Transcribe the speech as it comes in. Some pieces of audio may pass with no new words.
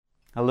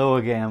Hello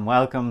again.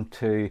 Welcome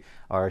to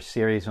our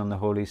series on the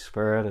Holy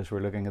Spirit as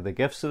we're looking at the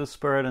gifts of the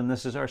Spirit, and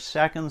this is our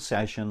second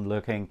session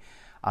looking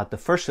at the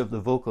first of the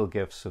vocal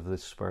gifts of the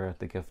Spirit,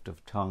 the gift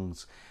of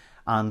tongues.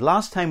 And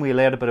last time we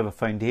laid a bit of a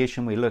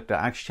foundation. We looked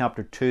at Acts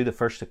chapter 2, the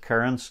first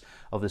occurrence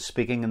of the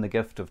speaking in the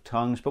gift of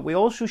tongues, but we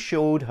also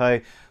showed how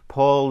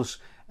Paul's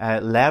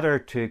letter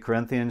to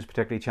Corinthians,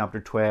 particularly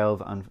chapter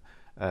 12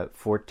 and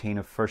 14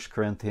 of 1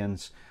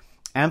 Corinthians,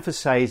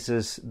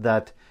 emphasizes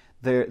that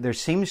there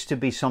seems to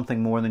be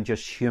something more than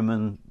just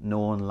human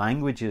known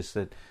languages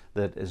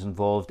that is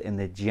involved in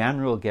the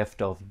general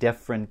gift of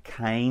different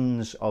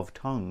kinds of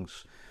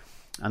tongues.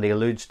 And he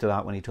alludes to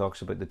that when he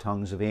talks about the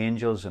tongues of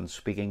angels and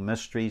speaking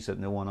mysteries that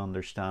no one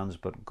understands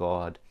but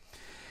God.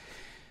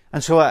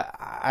 And so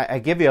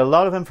I give you a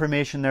lot of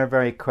information there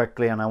very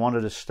quickly, and I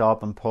wanted to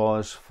stop and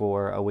pause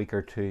for a week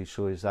or two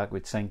so as that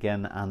would sink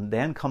in, and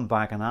then come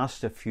back and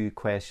ask a few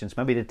questions,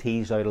 maybe to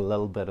tease out a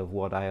little bit of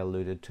what I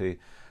alluded to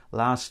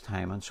last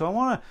time. And so I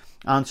want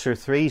to answer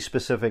three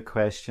specific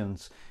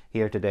questions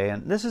here today,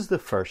 and this is the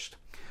first.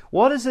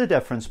 What is the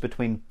difference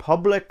between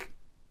public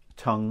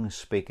tongue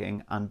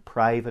speaking and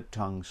private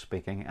tongue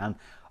speaking, and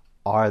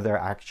are there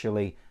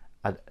actually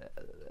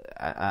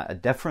a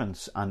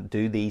difference, and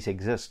do these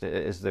exist?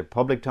 Is there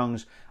public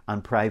tongues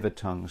and private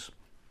tongues?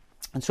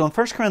 And so in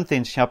 1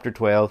 Corinthians chapter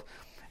 12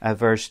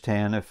 verse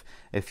 10,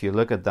 if you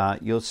look at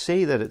that, you'll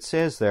see that it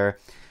says there,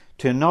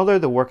 to another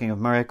the working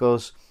of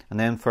miracles, and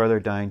then further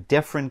down,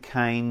 different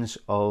kinds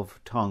of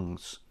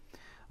tongues.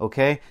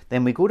 Okay,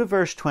 then we go to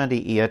verse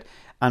 28,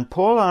 and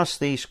Paul asks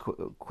these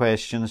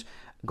questions.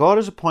 God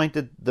has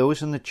appointed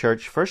those in the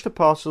church, first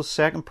apostles,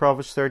 second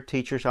prophets, third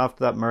teachers,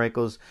 after that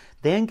miracles,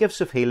 then gifts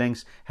of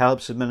healings,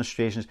 helps,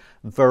 administrations,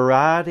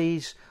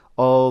 varieties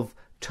of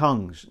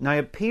tongues. Now it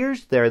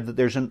appears there that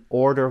there's an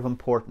order of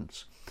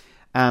importance.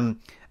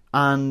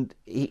 And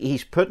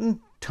he's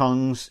putting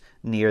tongues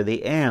near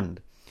the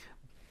end.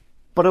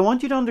 But I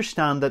want you to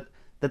understand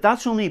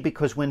that's only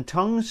because when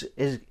tongues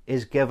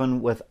is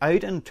given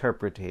without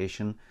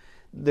interpretation,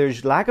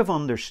 there's lack of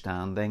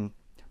understanding.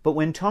 But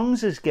when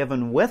tongues is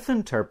given with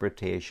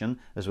interpretation,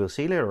 as we'll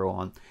see later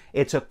on,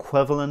 it's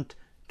equivalent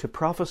to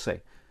prophecy.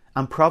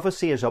 And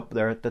prophecy is up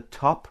there at the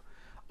top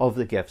of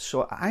the gifts.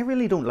 So I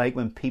really don't like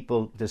when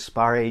people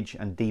disparage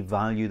and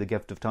devalue the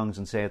gift of tongues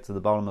and say it's at the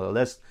bottom of the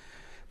list.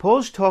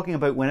 Paul's talking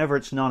about whenever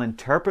it's not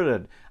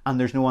interpreted and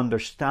there's no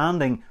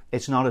understanding,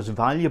 it's not as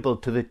valuable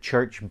to the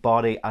church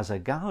body as a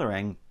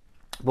gathering.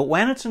 But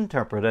when it's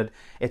interpreted,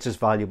 it's as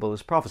valuable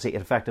as prophecy.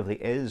 It effectively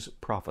is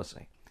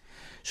prophecy.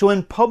 So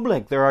in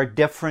public, there are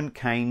different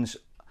kinds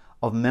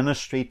of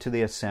ministry to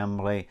the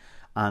assembly,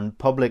 and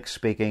public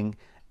speaking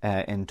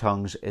in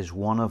tongues is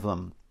one of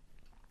them.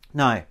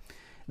 Now,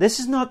 this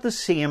is not the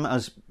same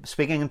as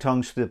speaking in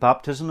tongues through the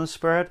baptism of the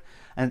Spirit,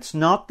 and it's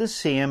not the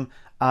same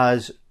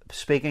as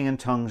speaking in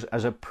tongues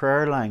as a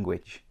prayer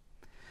language.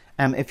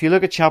 If you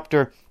look at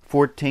chapter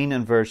 14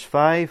 and verse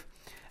 5,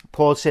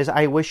 Paul says,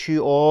 I wish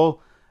you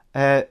all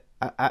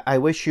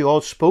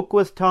spoke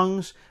with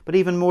tongues, but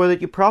even more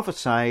that you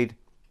prophesied.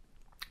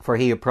 For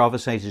he who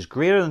prophesies is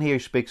greater than he who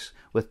speaks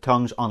with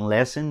tongues,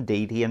 unless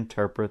indeed he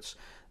interprets,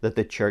 that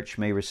the church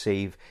may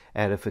receive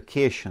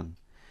edification.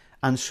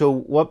 And so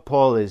what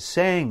Paul is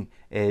saying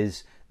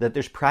is that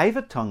there's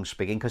private tongue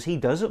speaking, because he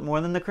does it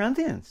more than the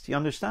Corinthians. Do you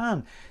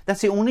understand?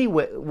 That's the only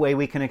way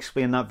we can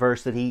explain that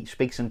verse, that he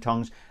speaks in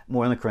tongues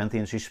more than the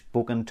Corinthians who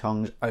spoke in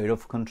tongues out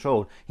of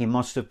control. He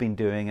must have been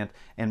doing it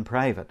in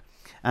private.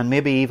 And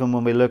maybe even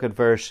when we look at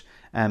verse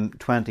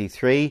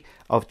 23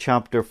 of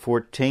chapter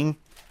 14,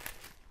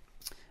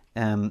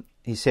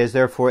 he says,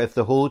 therefore, if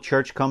the whole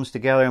church comes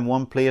together in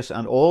one place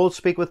and all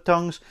speak with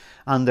tongues,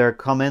 and there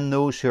come in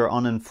those who are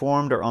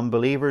uninformed or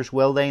unbelievers,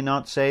 will they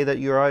not say that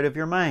you are out of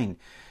your mind?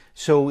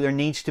 So there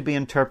needs to be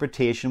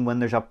interpretation when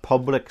there's a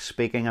public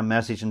speaking a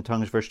message in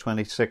tongues, verse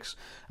 26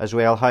 as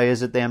well. How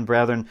is it then,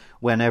 brethren,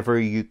 whenever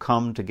you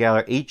come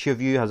together, each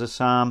of you has a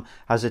psalm,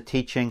 has a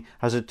teaching,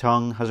 has a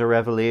tongue, has a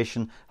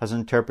revelation, has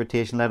an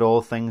interpretation, let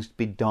all things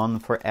be done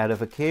for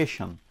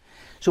edification.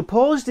 So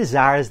Paul's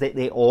desire is that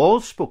they all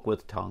spoke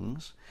with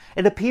tongues.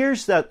 It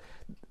appears that,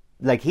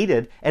 like he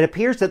did, it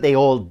appears that they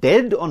all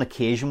did on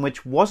occasion,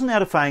 which wasn't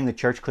edifying the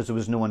church because there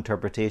was no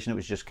interpretation. It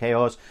was just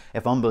chaos.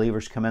 If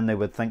unbelievers come in, they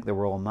would think they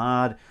were all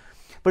mad.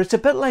 But it's a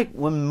bit like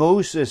when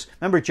Moses,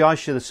 remember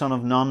Joshua the son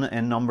of Nun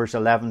in Numbers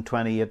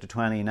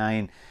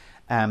 11:28-29,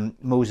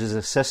 Moses'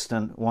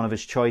 assistant, one of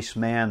his choice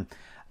men,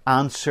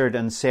 answered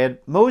and said,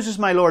 Moses,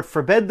 my Lord,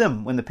 forbid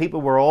them, when the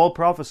people were all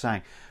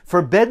prophesying.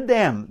 Forbid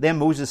them. Then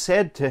Moses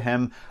said to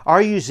him,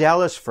 are you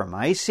zealous for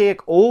my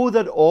sake? Oh,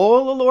 that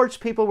all the Lord's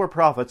people were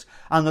prophets,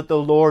 and that the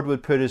Lord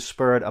would put his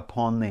Spirit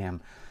upon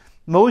them.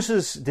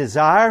 Moses'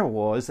 desire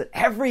was that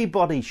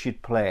everybody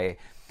should play.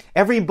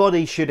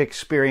 Everybody should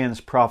experience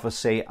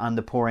prophecy and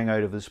the pouring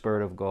out of the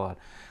Spirit of God.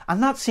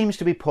 And that seems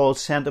to be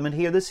Paul's sentiment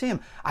here, the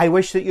same. I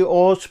wish that you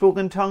all spoke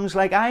in tongues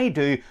like I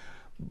do.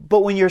 But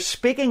when you're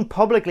speaking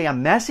publicly a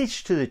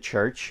message to the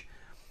church,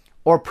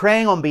 or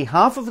praying on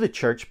behalf of the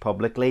church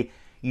publicly,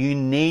 you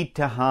need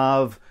to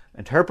have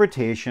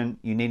interpretation,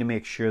 you need to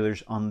make sure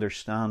there's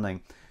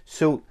understanding.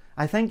 So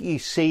I think you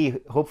see,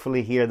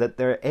 hopefully here, that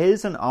there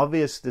is an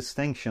obvious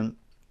distinction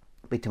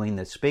between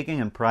the speaking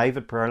in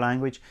private prayer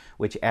language,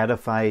 which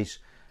edifies,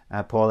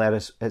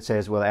 it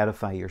says, will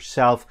edify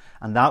yourself,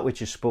 and that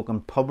which is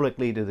spoken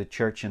publicly to the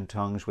church in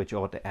tongues, which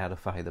ought to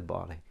edify the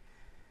body.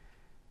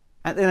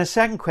 And then a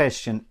second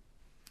question,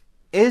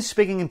 is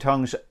speaking in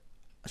tongues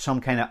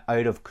some kind of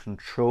out of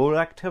control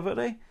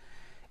activity?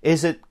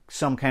 Is it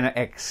some kind of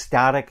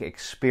ecstatic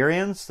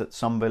experience that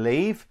some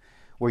believe,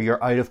 where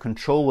you're out of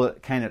control, where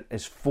it kind of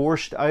is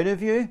forced out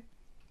of you?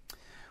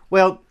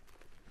 Well,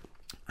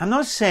 I'm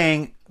not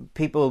saying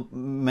people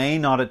may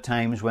not at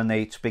times, when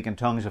they speak in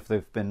tongues, if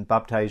they've been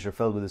baptized or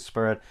filled with the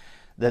Spirit,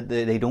 that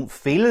they don't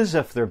feel as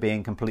if they're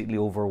being completely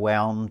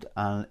overwhelmed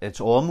and it's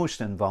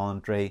almost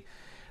involuntary.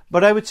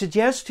 But I would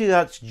suggest to you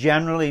that's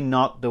generally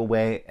not the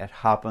way it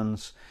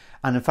happens.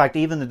 And in fact,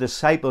 even the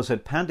disciples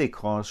at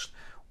Pentecost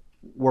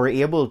were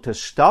able to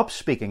stop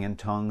speaking in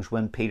tongues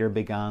when Peter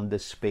began to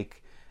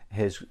speak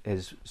his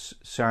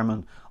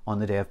sermon on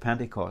the day of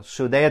Pentecost.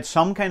 So they had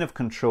some kind of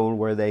control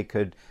where they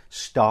could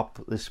stop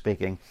the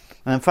speaking.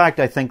 And in fact,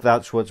 I think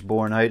that's what's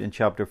borne out in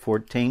chapter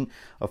 14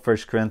 of 1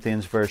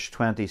 Corinthians, verse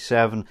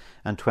 27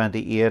 and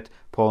 28.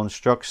 Paul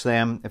instructs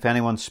them, if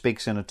anyone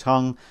speaks in a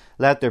tongue,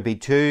 let there be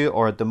 2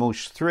 or at the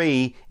most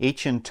 3,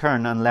 each in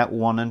turn, and let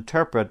one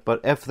interpret.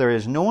 But if there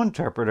is no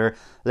interpreter,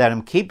 let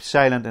him keep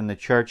silent in the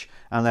church,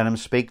 and let him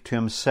speak to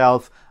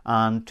himself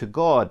and to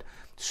God.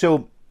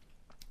 So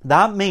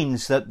that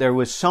means that there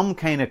was some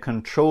kind of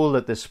control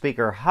that the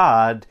speaker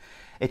had.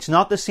 It's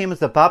not the same as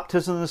the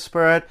baptism of the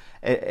Spirit.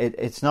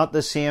 It's not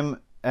the same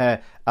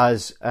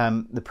as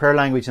the prayer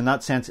language in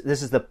that sense.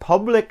 This is the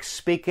public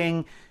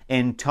speaking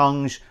in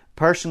tongues.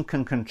 Person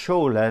can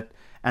control it,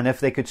 and if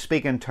they could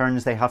speak in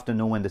turns, they have to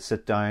know when to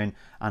sit down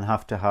and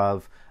have to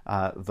have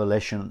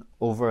volition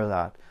over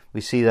that.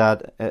 We see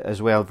that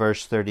as well,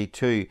 verse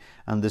 32.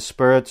 And the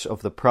spirits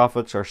of the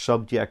prophets are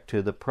subject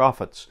to the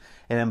prophets.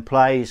 It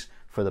implies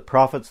for the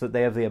prophets that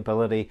they have the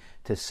ability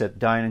to sit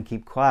down and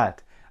keep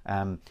quiet.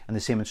 And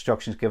the same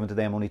instructions given to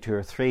them, only 2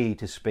 or 3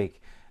 to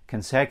speak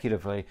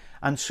consecutively.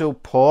 And so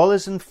Paul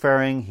is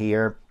inferring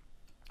here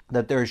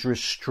that there's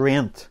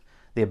restraint,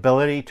 the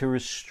ability to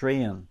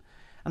restrain.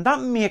 And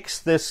that makes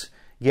this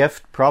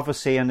gift,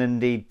 prophecy and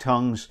indeed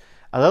tongues,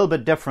 a little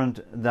bit different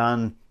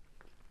than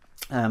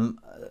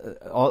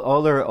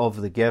other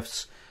of the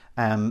gifts,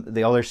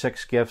 the other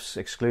 6 gifts,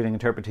 excluding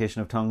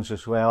interpretation of tongues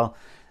as well.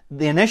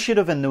 The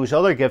initiative in those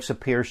other gifts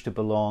appears to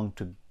belong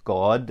to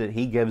God, that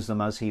He gives them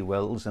as He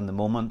wills in the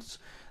moments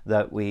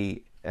that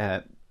we,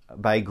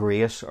 by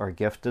grace, are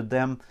gifted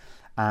them.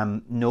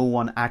 No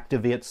one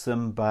activates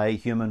them by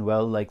human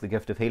will, like the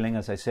gift of healing.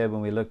 As I said when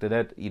we looked at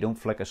it, you don't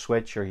flick a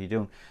switch or you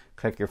don't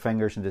click your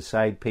fingers and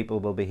decide people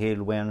will be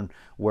healed when,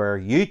 where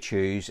you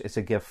choose. It's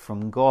a gift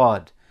from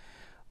God.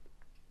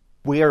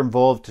 We are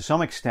involved to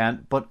some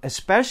extent, but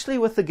especially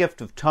with the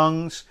gift of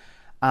tongues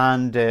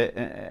and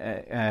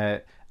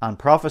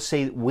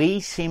prophecy, we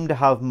seem to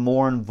have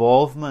more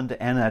involvement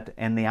in it,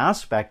 in the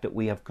aspect that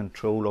we have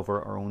control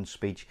over our own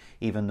speech,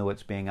 even though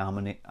it's being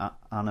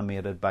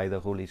animated by the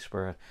Holy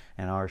Spirit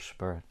in our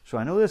spirit. So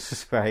I know this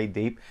is very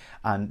deep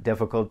and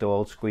difficult to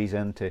all squeeze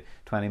into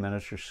 20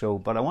 minutes or so,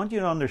 but I want you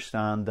to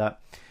understand that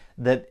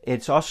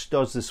it's us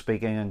does the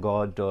speaking and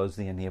God does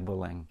the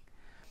enabling.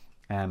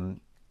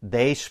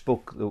 They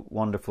spoke the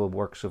wonderful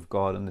works of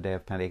God on the day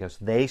of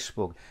Pentecost. They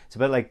spoke. It's a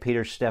bit like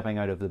Peter stepping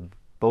out of the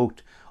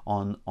boat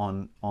on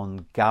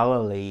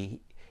Galilee.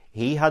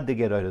 He had to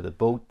get out of the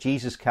boat.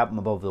 Jesus kept him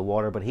above the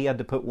water, but he had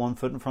to put one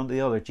foot in front of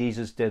the other.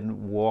 Jesus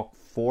didn't walk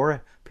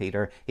for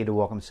Peter. He had to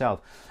walk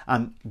himself.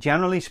 And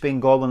generally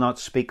speaking, God will not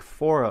speak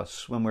for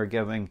us when we're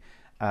giving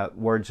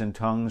words in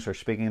tongues or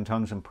speaking in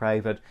tongues in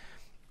private.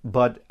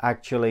 But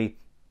actually,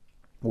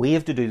 we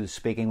have to do the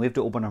speaking. We have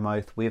to open our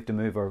mouth. We have to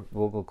move our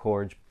vocal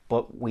cords.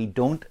 But we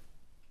don't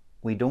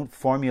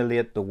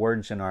formulate the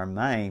words in our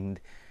mind.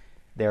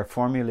 They're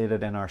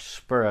formulated in our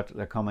spirit.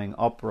 They're coming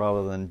up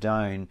rather than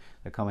down.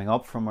 They're coming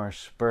up from our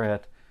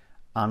spirit,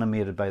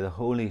 animated by the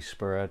Holy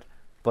Spirit.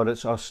 But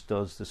it's us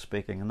does the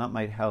speaking. And that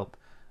might help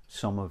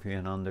some of you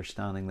in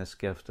understanding this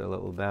gift a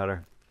little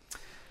better.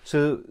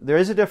 So there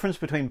is a difference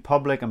between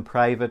public and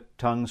private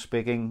tongue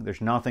speaking. There's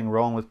nothing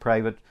wrong with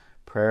private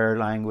prayer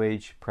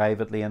language,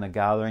 privately in a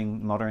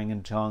gathering, muttering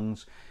in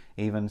tongues,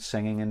 even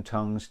singing in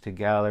tongues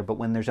together. But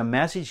when there's a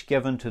message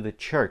given to the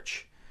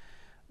church,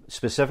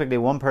 specifically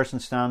one person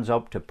stands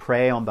up to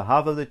pray on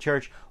behalf of the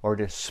church or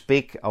to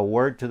speak a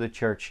word to the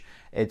church,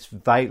 it's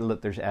vital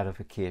that there's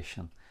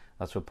edification.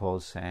 That's what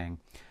Paul's saying.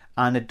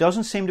 And it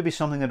doesn't seem to be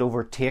something that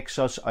overtakes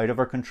us out of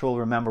our control.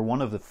 Remember,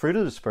 one of the fruit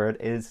of the Spirit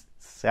is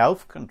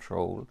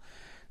self-control.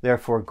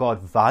 Therefore,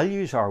 God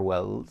values our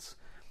wills.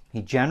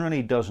 He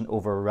generally doesn't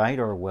override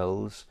our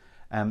wills.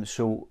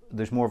 So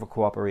there's more of a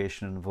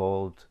cooperation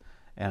involved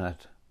in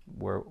it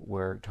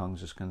where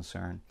tongues is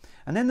concerned.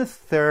 And then the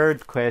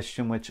third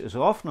question, which is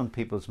often on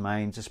people's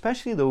minds,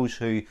 especially those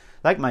who,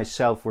 like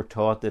myself, were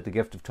taught that the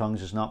gift of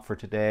tongues is not for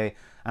today,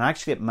 and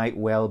actually it might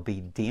well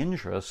be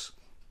dangerous,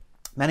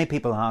 Many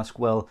people ask,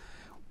 well,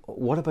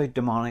 what about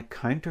demonic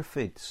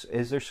counterfeits?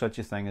 Is there such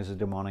a thing as a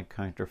demonic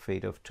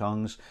counterfeit of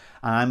tongues?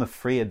 And I'm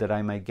afraid that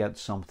I might get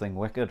something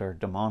wicked or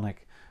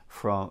demonic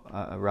from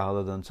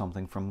rather than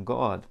something from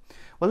God.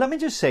 Well, let me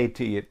just say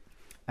to you,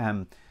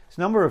 there's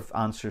a number of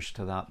answers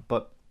to that.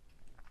 But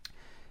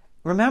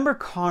remember,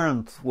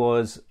 Corinth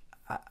was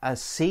a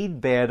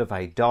seedbed of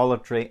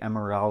idolatry,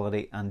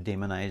 immorality, and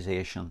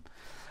demonization.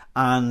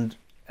 And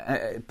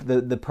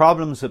the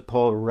problems that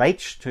Paul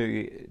writes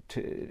to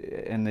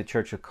in the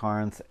church of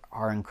Corinth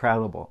are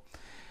incredible.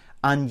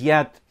 And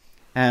yet,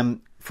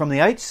 from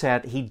the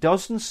outset, he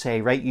doesn't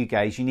say, right, you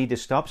guys, you need to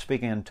stop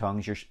speaking in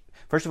tongues.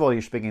 First of all,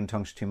 you're speaking in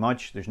tongues too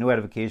much. There's no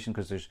edification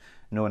because there's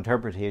no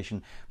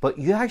interpretation. But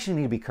you actually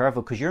need to be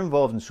careful because you're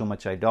involved in so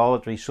much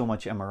idolatry, so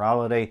much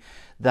immorality,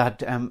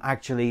 that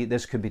actually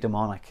this could be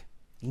demonic.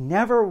 He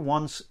never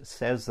once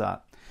says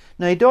that.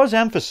 Now, he does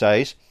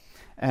emphasize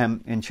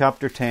in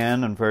chapter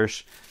 10 and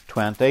verse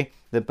 20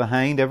 that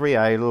behind every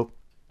idol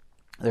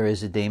there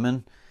is a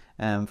demon.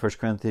 1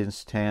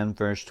 Corinthians 10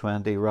 verse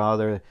 20,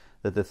 rather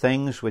that the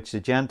things which the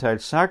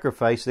Gentiles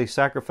sacrifice, they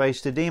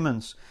sacrifice to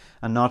demons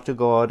and not to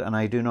God, and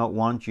I do not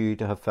want you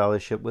to have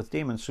fellowship with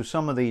demons. So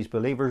some of these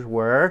believers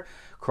were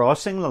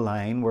crossing the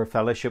line where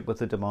fellowship with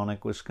the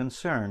demonic was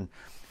concerned.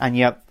 And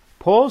yet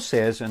Paul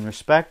says in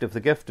respect of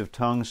the gift of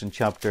tongues in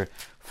chapter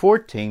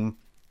 14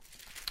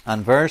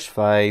 and verse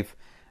 5,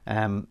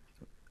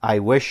 I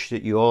wish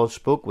that you all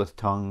spoke with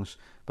tongues,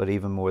 but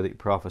even more that you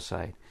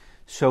prophesied.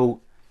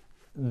 So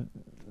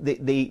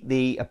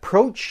the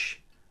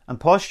approach and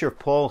posture of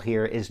Paul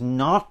here is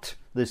not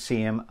the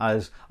same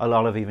as a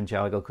lot of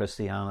evangelical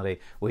Christianity,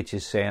 which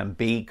is saying,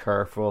 be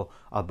careful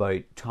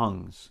about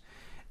tongues.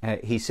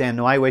 He's saying,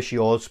 no, I wish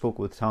you all spoke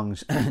with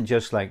tongues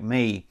just like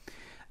me.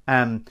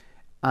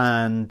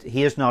 And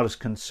he is not as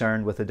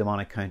concerned with the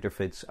demonic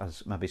counterfeits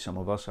as maybe some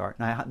of us are.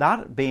 Now,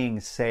 that being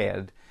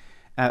said,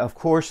 of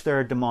course there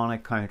are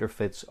demonic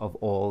counterfeits of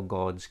all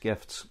God's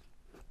gifts.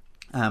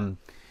 And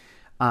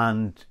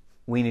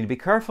we need to be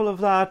careful of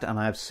that. And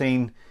I've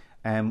seen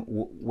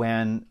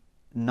when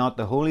not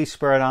the Holy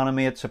Spirit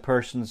animates a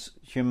person's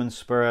human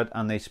spirit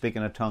and they speak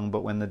in a tongue,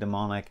 but when the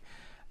demonic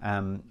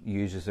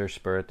uses their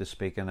spirit to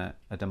speak in a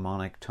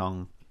demonic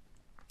tongue.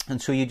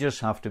 And so you just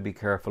have to be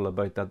careful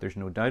about that. There's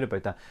no doubt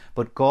about that.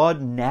 But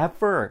God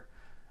never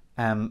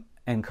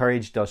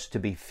encouraged us to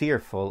be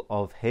fearful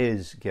of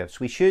His gifts.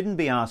 We shouldn't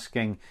be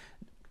asking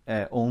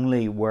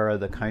only where are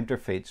the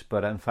counterfeits,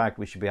 but in fact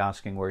we should be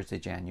asking where's the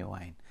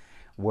genuine?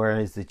 Where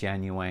is the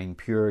genuine,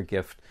 pure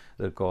gift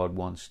that God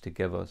wants to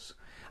give us?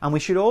 And we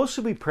should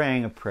also be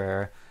praying a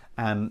prayer,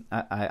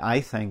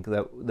 I think,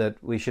 that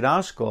we should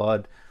ask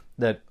God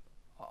that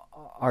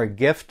our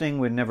gifting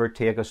would never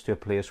take us to a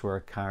place where our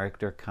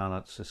character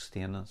cannot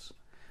sustain us.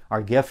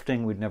 Our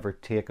gifting would never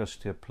take us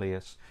to a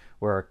place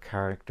where our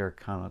character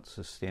cannot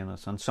sustain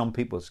us. And some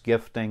people's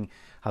gifting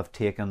have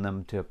taken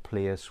them to a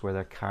place where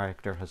their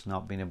character has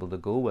not been able to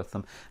go with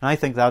them. And I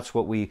think that's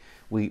what we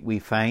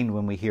find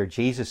when we hear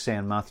Jesus say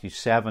in Matthew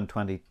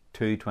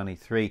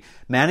 7:22-23,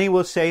 many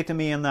will say to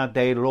me in that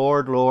day,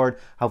 Lord, Lord,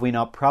 have we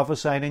not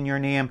prophesied in your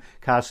name,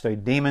 cast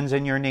out demons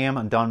in your name,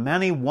 and done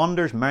many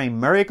wonders, many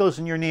miracles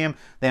in your name?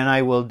 Then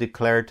I will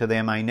declare to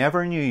them, I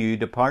never knew you,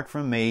 depart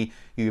from me,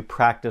 you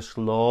practice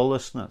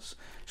lawlessness.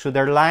 So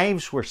their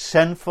lives were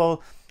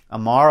sinful,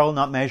 immoral,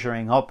 not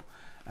measuring up,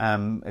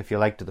 if you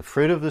like, to the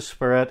fruit of the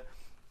Spirit.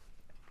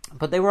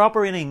 But they were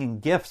operating in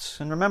gifts.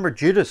 And remember,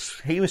 Judas,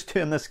 he was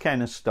doing this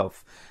kind of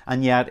stuff.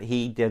 And yet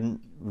he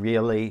didn't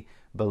really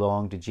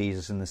belong to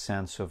Jesus in the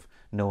sense of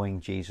knowing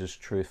Jesus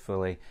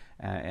truthfully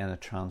in a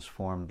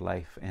transformed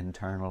life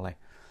internally.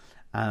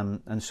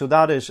 And so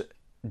that is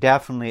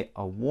definitely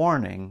a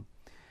warning.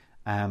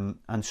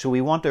 And so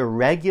we want to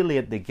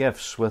regulate the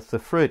gifts with the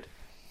fruit.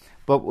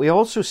 But we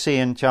also see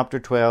in chapter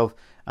 12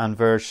 and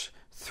verse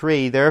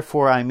 3,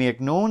 therefore I make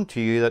known to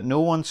you that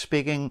no one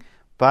speaking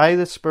by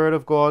the Spirit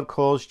of God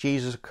calls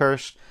Jesus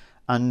accursed,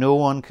 and no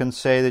one can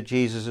say that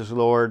Jesus is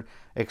Lord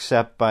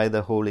except by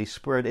the Holy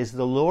Spirit. It's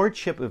the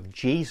Lordship of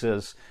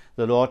Jesus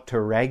that ought to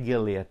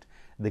regulate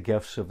the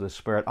gifts of the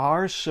Spirit,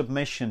 our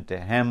submission to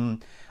Him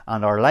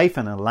and our life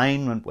in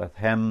alignment with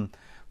Him.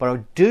 But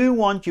I do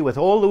want you, with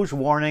all those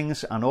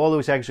warnings and all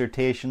those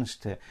exhortations,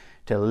 to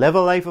live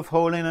a life of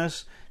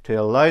holiness, to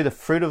allow the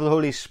fruit of the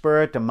Holy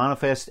Spirit to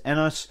manifest in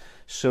us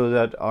so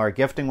that our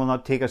gifting will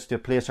not take us to a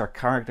place our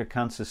character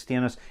can't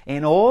sustain us.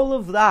 In all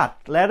of that,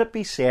 let it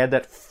be said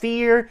that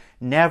fear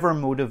never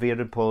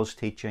motivated Paul's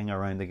teaching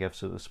around the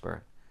gifts of the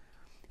Spirit.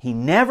 He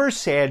never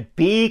said,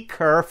 be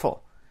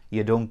careful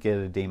you don't get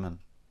a demon.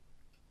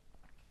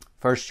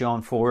 1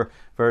 John 4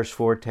 verse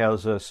 4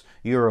 tells us,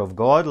 you are of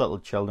God, little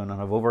children, and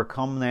have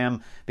overcome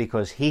them,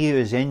 because he who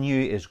is in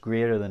you is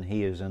greater than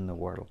he is in the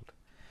world.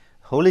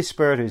 The Holy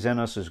Spirit who's in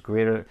us is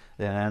greater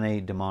than any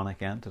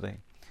demonic entity.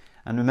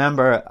 And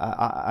remember,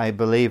 I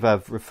believe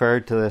I've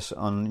referred to this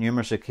on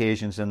numerous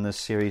occasions in this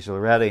series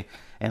already.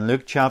 In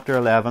Luke chapter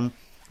 11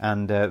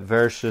 and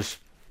verses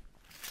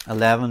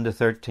 11 to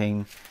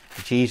 13,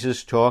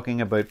 Jesus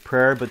talking about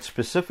prayer, but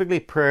specifically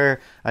prayer,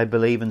 I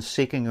believe, in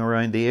seeking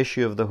around the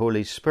issue of the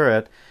Holy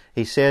Spirit.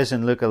 He says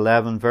in Luke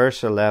 11,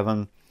 verse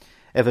 11,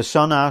 "If a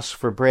son asks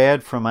for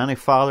bread from any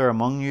father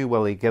among you,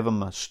 will he give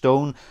him a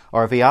stone?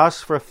 Or if he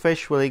asks for a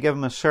fish, will he give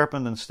him a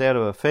serpent instead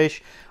of a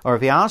fish? Or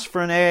if he asks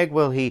for an egg,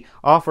 will he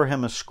offer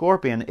him a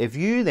scorpion? If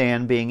you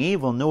then, being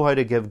evil, know how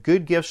to give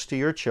good gifts to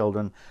your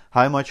children,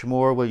 how much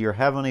more will your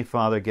heavenly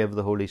Father give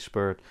the Holy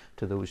Spirit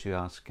to those who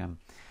ask him?"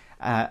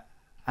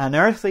 An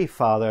earthly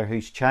father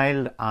whose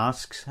child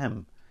asks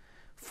him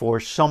for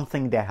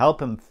something to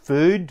help him,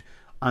 food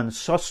and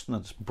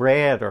sustenance,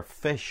 bread or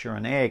fish or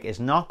an egg, is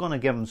not going to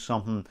give him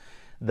something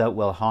that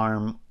will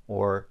harm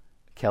or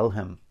kill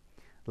him,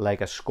 like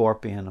a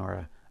scorpion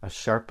or a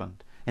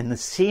serpent. In the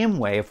same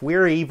way, if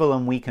we're evil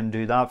and we can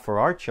do that for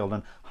our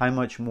children, how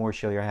much more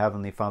shall your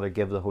heavenly Father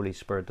give the Holy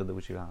Spirit to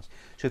those who ask?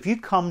 So if you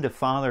come to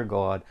Father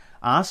God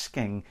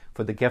asking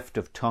for the gift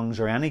of tongues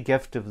or any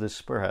gift of the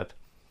Spirit,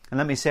 and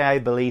let me say, I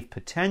believe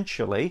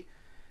potentially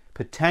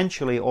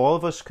all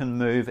of us can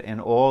move in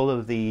all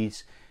of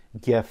these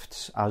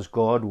gifts as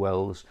God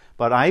wills,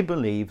 but I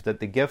believe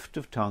that the gift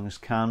of tongues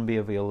can be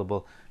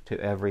available to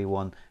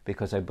everyone,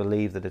 because I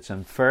believe that it's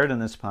inferred in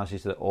this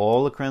passage that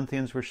all the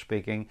Corinthians were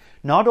speaking,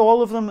 not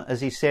all of them,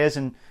 as he says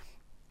in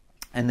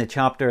the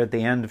chapter at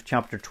the end of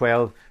chapter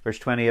 12, verse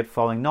 28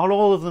 following, not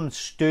all of them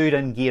stood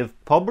and gave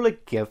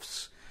public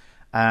gifts,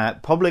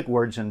 public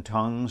words in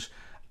tongues,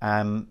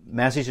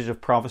 messages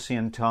of prophecy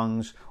in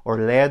tongues, or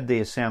led the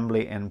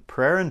assembly in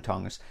prayer in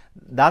tongues.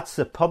 That's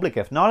the public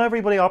gift. Not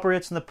everybody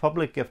operates in the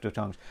public gift of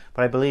tongues,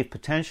 but I believe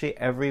potentially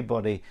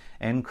everybody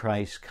in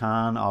Christ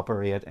can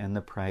operate in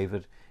the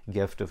private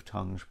gift of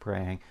tongues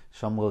praying.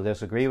 Some will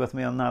disagree with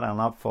me on that. I'll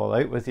not fall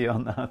out with you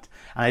on that.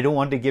 And I don't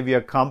want to give you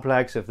a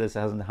complex if this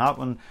hasn't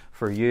happened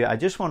for you. I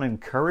just want to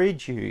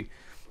encourage you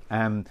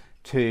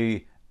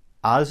to,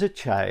 as a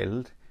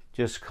child,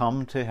 just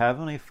come to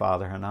Heavenly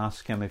Father and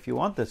ask Him if you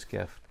want this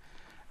gift.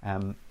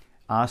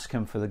 Ask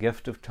Him for the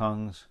gift of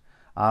tongues.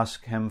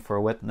 Ask Him for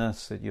a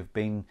witness that you've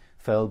been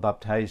filled,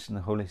 baptized in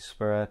the Holy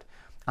Spirit.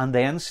 And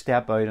then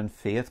step out in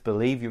faith.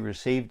 Believe you've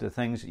received the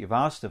things that you've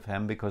asked of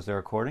Him because they're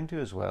according to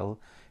His will.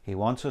 He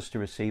wants us to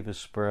receive His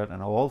Spirit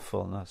in all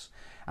fullness.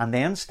 And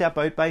then step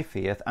out by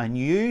faith and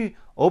you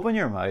open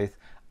your mouth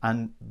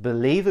and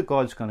believe that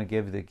God's going to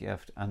give you the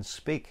gift and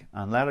speak.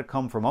 And let it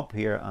come from up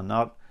here and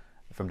not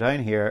from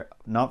down here,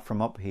 not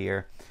from up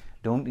here.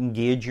 Don't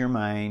engage your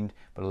mind,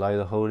 but allow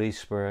the Holy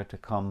Spirit to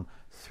come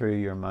through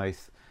your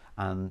mouth,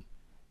 and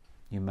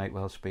you might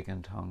well speak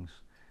in tongues.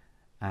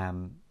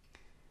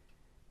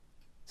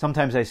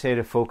 Sometimes I say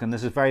to folk, and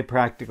this is very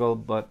practical,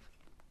 but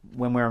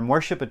when we're in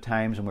worship at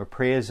times and we're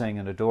praising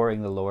and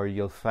adoring the Lord,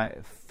 you'll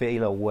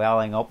feel a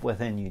welling up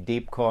within you,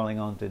 deep calling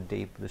onto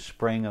deep, the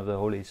spring of the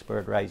Holy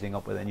Spirit rising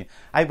up within you.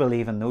 I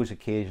believe in those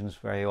occasions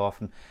very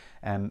often,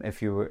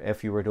 if you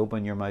were to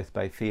open your mouth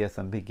by faith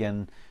and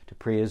begin to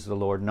praise the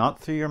Lord, not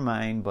through your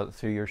mind but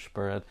through your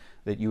spirit,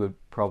 that you would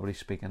probably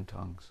speak in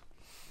tongues.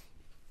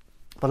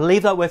 But I'll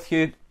leave that with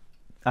you.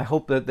 I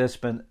hope that this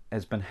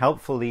has been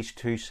helpful, these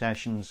 2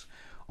 sessions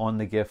on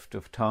the gift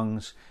of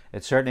tongues.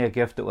 It's certainly a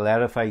gift that will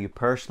edify you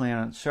personally,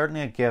 and it's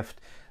certainly a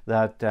gift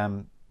that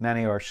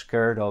many are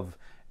scared of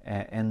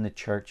in the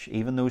church.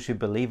 Even those who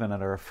believe in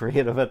it are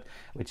afraid of it,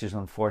 which is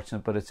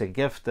unfortunate, but it's a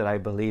gift that I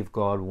believe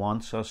God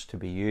wants us to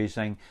be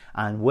using,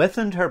 and with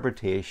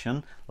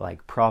interpretation,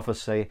 like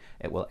prophecy,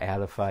 it will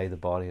edify the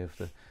body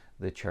of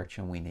the church,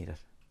 and we need it.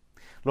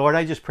 Lord,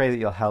 I just pray that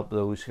you'll help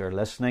those who are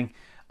listening,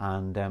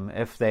 and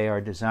if they are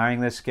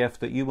desiring this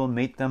gift, that you will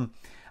meet them,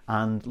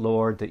 and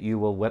Lord, that you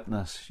will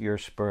witness your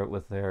Spirit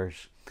with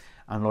theirs.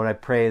 And Lord, I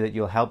pray that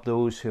you'll help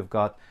those who have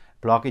got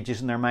blockages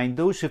in their mind,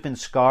 those who've been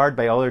scarred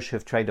by others who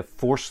have tried to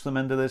force them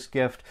into this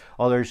gift,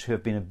 others who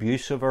have been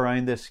abusive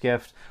around this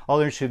gift,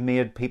 others who've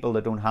made people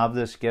that don't have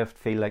this gift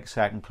feel like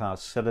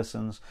second-class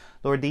citizens.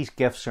 Lord, these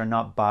gifts are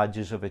not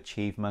badges of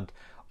achievement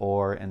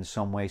or in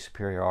some way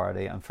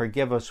superiority, and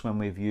forgive us when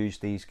we've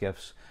used these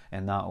gifts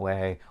in that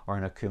way or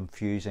in a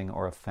confusing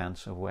or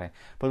offensive way.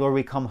 But Lord,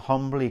 we come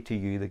humbly to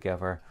you, the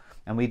giver,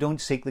 and we don't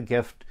seek the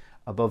gift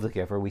above the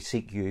giver, we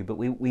seek you, but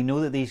we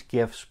know that these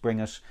gifts bring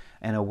us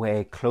in a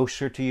way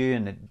closer to you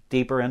and a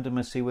deeper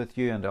intimacy with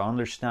you and an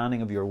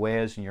understanding of your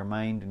ways and your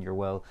mind and your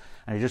will.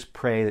 And I just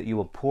pray that you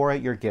will pour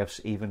out your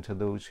gifts even to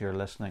those who are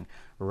listening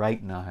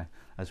right now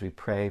as we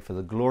pray for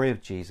the glory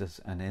of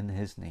Jesus and in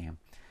His name.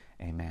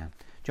 Amen.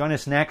 Join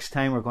us next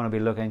time. We're going to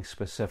be looking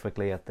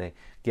specifically at the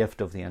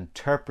gift of the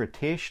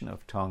interpretation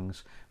of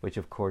tongues, which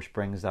of course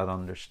brings that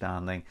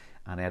understanding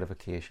and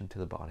edification to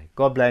the body.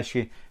 God bless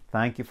you.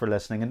 Thank you for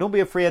listening. And don't be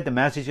afraid to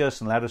message us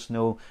and let us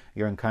know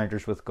your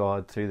encounters with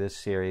God through this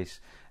series.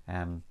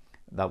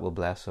 That will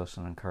bless us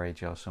and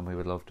encourage us, and we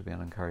would love to be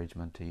an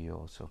encouragement to you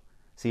also.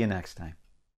 See you next time.